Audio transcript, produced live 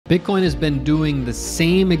Bitcoin has been doing the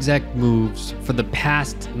same exact moves for the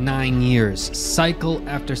past 9 years, cycle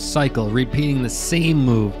after cycle, repeating the same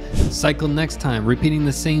move, cycle next time, repeating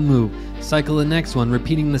the same move, cycle the next one,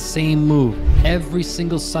 repeating the same move. Every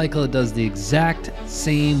single cycle it does the exact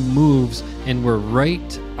same moves, and we're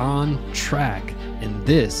right on track. And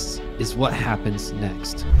this is what happens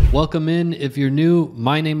next. Welcome in if you're new.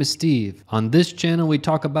 My name is Steve. On this channel, we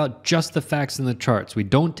talk about just the facts in the charts. We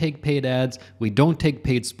don't take paid ads. We don't take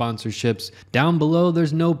paid sponsorships. Down below,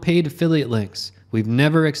 there's no paid affiliate links. We've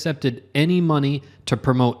never accepted any money to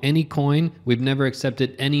promote any coin. We've never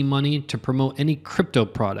accepted any money to promote any crypto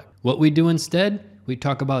product. What we do instead, we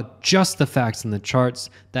talk about just the facts in the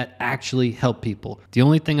charts that actually help people. The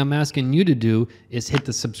only thing I'm asking you to do is hit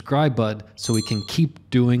the subscribe button so we can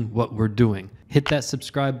keep doing what we're doing. Hit that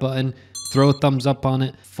subscribe button, throw a thumbs up on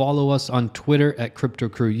it, follow us on Twitter at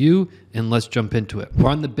CryptoCrewU, and let's jump into it.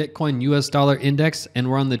 We're on the Bitcoin US dollar index and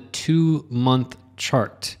we're on the 2-month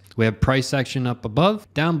chart. We have price action up above.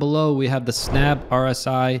 Down below, we have the SNAB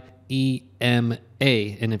RSI EMA.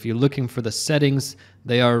 And if you're looking for the settings,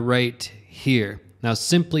 they are right here. Now,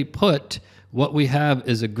 simply put, what we have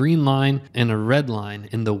is a green line and a red line,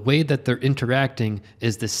 and the way that they're interacting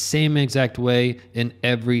is the same exact way in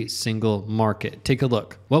every single market. Take a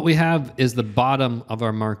look. What we have is the bottom of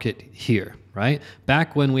our market here, right?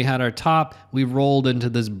 Back when we had our top, we rolled into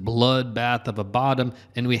this bloodbath of a bottom,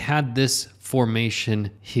 and we had this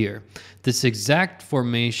formation here. This exact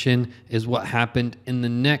formation is what happened in the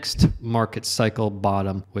next market cycle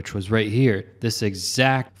bottom, which was right here. This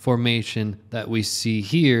exact formation that we see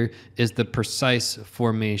here is the precise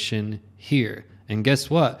formation here. And guess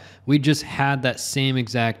what? We just had that same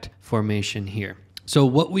exact formation here. So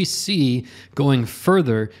what we see going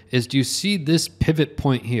further is, do you see this pivot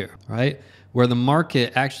point here, right? Where the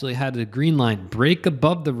market actually had a green line break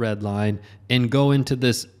above the red line and go into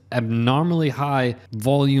this abnormally high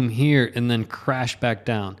volume here and then crash back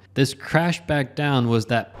down. This crash back down was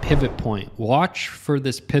that pivot point. Watch for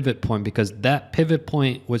this pivot point, because that pivot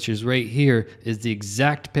point, which is right here, is the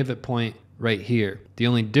exact pivot point right here. The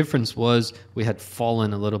only difference was we had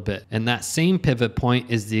fallen a little bit. And that same pivot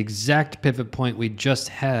point is the exact pivot point we just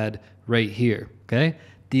had right here, okay?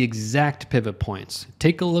 The exact pivot points.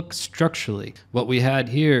 Take a look structurally. What we had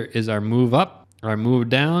here is our move up, our move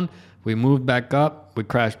down, we moved back up, we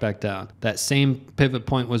crashed back down. That same pivot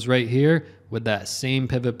point was right here, with that same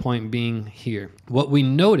pivot point being here. What we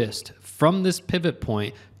noticed from this pivot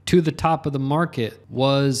point to the top of the market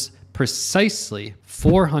was precisely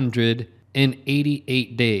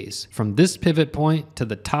 488 days. From this pivot point to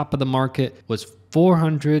the top of the market was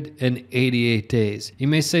 488 days. You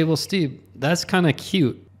may say, well, Steve, that's kind of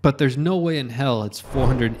cute, but there's no way in hell it's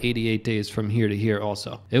 488 days from here to here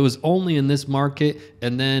also. It was only in this market,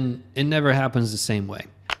 and then it never happens the same way.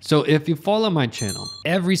 So if you follow my channel,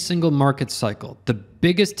 every single market cycle, the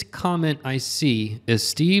biggest comment I see is,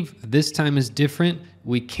 Steve, this time is different.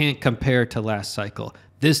 We can't compare to last cycle.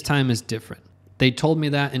 This time is different. They told me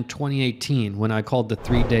that in 2018 when I called the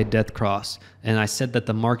 3-day death cross, and I said that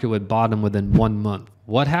the market would bottom within 1 month.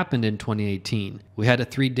 What happened in 2018? We had a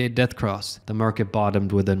 3-day death cross. The market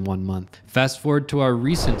bottomed within 1 month. Fast forward to our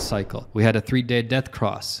recent cycle. We had a 3-day death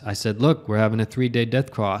cross. I said, look, we're having a 3-day death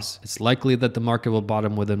cross. It's likely that the market will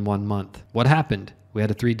bottom within 1 month. What happened? We had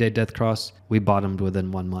a 3-day death cross. We bottomed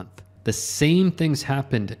within 1 month. The same things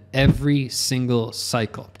happened every single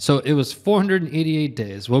cycle. So it was 488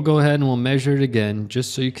 days. We'll go ahead and we'll measure it again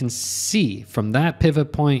just so you can see from that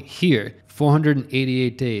pivot point here,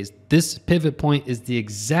 488 days. This pivot point is the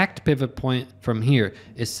exact pivot point from here.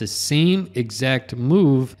 It's the same exact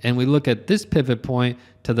move. And we look at this pivot point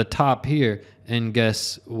to the top here, and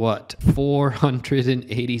guess what?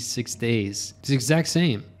 486 days. It's the exact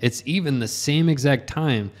same. It's even the same exact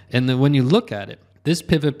time. And then when you look at it, this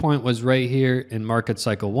pivot point was right here in market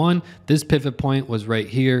cycle 1. This pivot point was right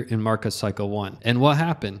here in market cycle 1. And what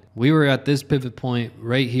happened? We were at this pivot point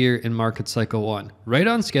right here in market cycle 1, right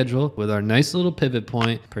on schedule with our nice little pivot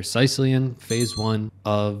point precisely in phase 1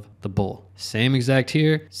 of the bull. Same exact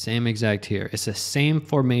here, same exact here. It's the same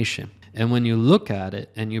formation. And when you look at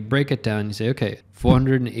it and you break it down, you say, okay,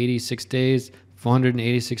 486 days,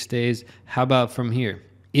 486 days. How about from here?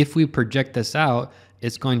 If we project this out,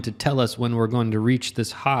 it's going to tell us when we're going to reach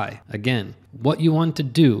this high. Again, what you want to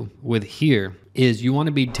do with here is you want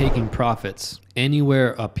to be taking profits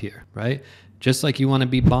anywhere up here, right? Just like you want to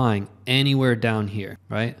be buying anywhere down here,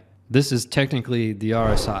 right? This is technically the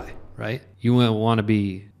RSI, right? You want to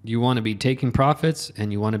be taking profits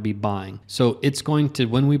and you want to be buying. So it's going to,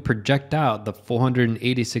 when we project out the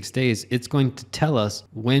 486 days, it's going to tell us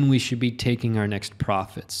when we should be taking our next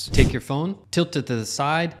profits. Take your phone, tilt it to the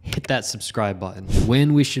side, hit that subscribe button.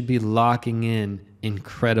 When we should be locking in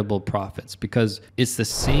incredible profits, because it's the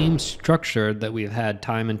same structure that we've had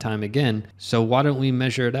time and time again. So why don't we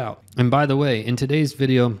measure it out? And by the way, in today's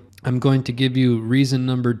video, I'm going to give you reason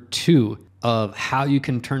number 2 of how you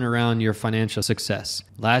can turn around your financial success.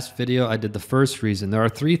 Last video, I did the first reason. There are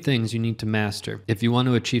 3 things you need to master if you want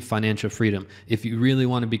to achieve financial freedom, if you really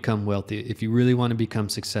want to become wealthy, if you really want to become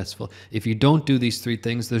successful. If you don't do these 3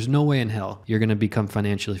 things, there's no way in hell you're going to become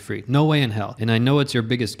financially free. No way in hell. And I know it's your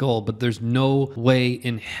biggest goal, but there's no way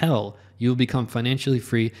in hell you'll become financially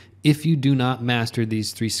free if you do not master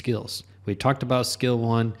these 3 skills. We talked about skill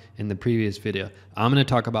 1 in the previous video. I'm going to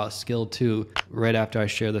talk about skill 2 right after I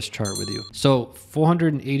share this chart with you. So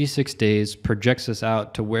 486 days projects us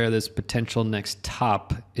out to where this potential next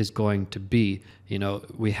top is going to be. You know,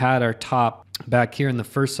 we had our top back here in the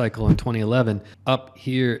first cycle in 2011, up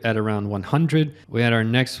here at around 100. We had our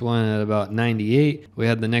next one at about 98. We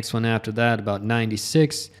had the next one after that about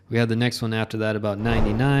 96. We had the next one after that about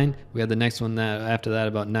 99. We had the next one after that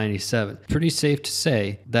about 97. Pretty safe to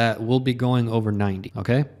say that we'll be going over 90,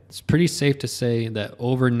 okay? It's pretty safe to say that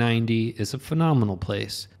over 90 is a phenomenal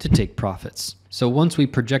place to take profits. So once we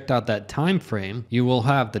project out that time frame, you will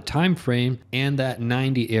have the time frame and that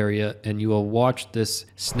 90 area, and you will watch this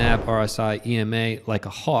SNAP RSI EMA like a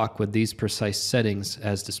hawk with these precise settings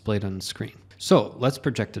as displayed on the screen. So let's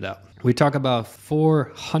project it out. We talk about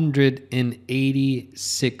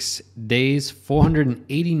 486 days.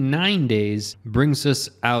 489 days brings us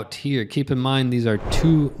out here. Keep in mind, these are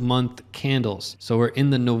 2-month candles. So we're in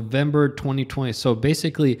the November 2020. So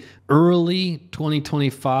basically early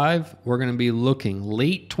 2025, we're going to be looking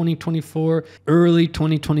late 2024, early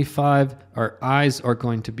 2025. Our eyes are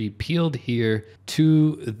going to be peeled here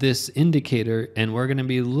to this indicator, and we're going to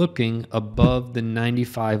be looking above the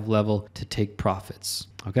 95 level to take profits.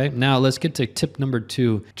 Okay, now let's get to tip number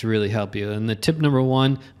 2 to really help you. And the tip number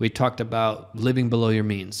 1, we talked about living below your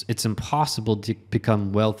means. It's impossible to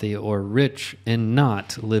become wealthy or rich and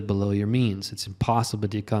not live below your means. It's impossible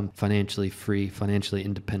to become financially free, financially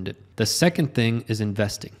independent. The second thing is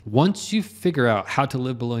investing. Once you figure out how to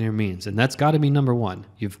live below your means, and that's got to be number 1,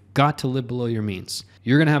 you've got to live below your means.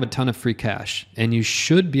 You're going to have a ton of free cash, and you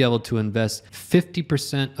should be able to invest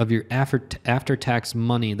 50% of your after-tax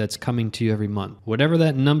money that's coming to you every month. Whatever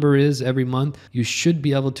that number is every month, you should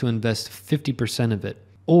be able to invest 50% of it,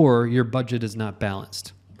 or your budget is not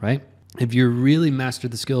balanced, right? If you really master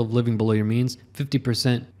the skill of living below your means,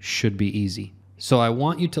 50% should be easy. So I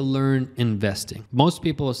want you to learn investing. Most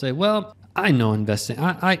people will say, well, I know investing.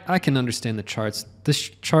 I can understand the charts. This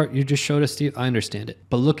chart you just showed us, Steve, I understand it.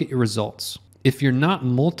 But look at your results. If you're not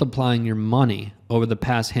multiplying your money over the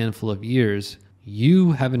past handful of years,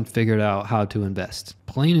 you haven't figured out how to invest.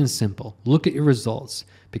 Plain and simple. Look at your results,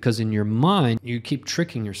 because in your mind, you keep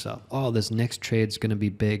tricking yourself. Oh, this next trade's going to be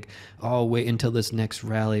big. Oh, wait until this next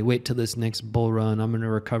rally. Wait till this next bull run. I'm going to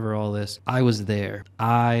recover all this. I was there.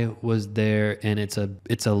 And it's a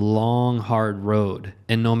long, hard road.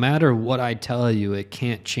 And no matter what I tell you, it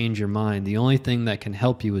can't change your mind. The only thing that can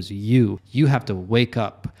help you is you. You have to wake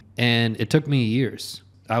up. And it took me years.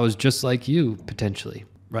 I was just like you, potentially,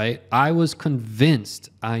 right? I was convinced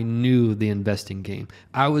I knew the investing game.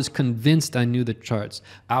 I was convinced I knew the charts.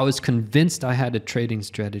 I was convinced I had a trading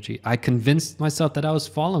strategy. I convinced myself that I was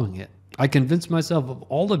following it. I convinced myself of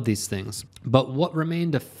all of these things. But what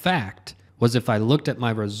remained a fact was, if I looked at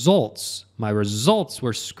my results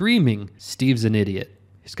were screaming, Steve's an idiot.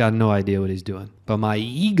 He's got no idea what he's doing. But my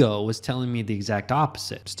ego was telling me the exact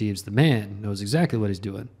opposite. Steve's the man, knows exactly what he's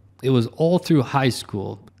doing. It was all through high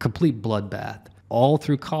school, complete bloodbath. All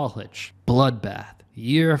through college, bloodbath.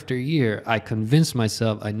 Year after year, I convinced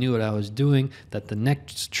myself I knew what I was doing, that the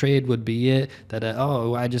next trade would be it, that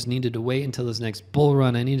I just needed to wait until this next bull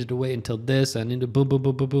run. I needed to wait until this. I needed to boom, boom,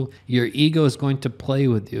 boom, boom, boom. Your ego is going to play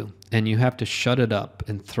with you, and you have to shut it up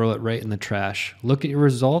and throw it right in the trash. Look at your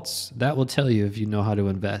results. That will tell you if you know how to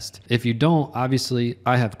invest. If you don't, obviously,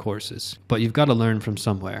 I have courses, but you've got to learn from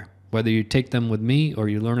somewhere. Whether you take them with me or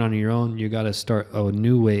you learn on your own, you got to start a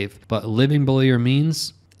new wave. But living below your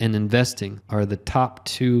means and investing are the top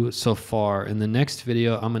 2 so far. In the next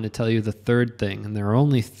video, I'm going to tell you the third thing. And there are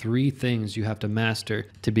only 3 things you have to master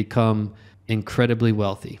to become incredibly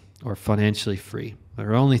wealthy or financially free. There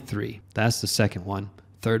are only 3. That's the second one.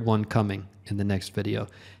 Third one coming in the next video.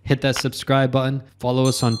 Hit that subscribe button. Follow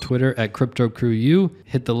us on Twitter at CryptoCrewU.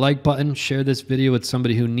 Hit the like button. Share this video with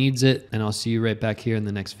somebody who needs it. And I'll see you right back here in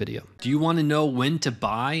the next video. Do you want to know when to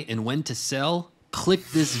buy and when to sell? Click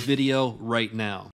this video right now.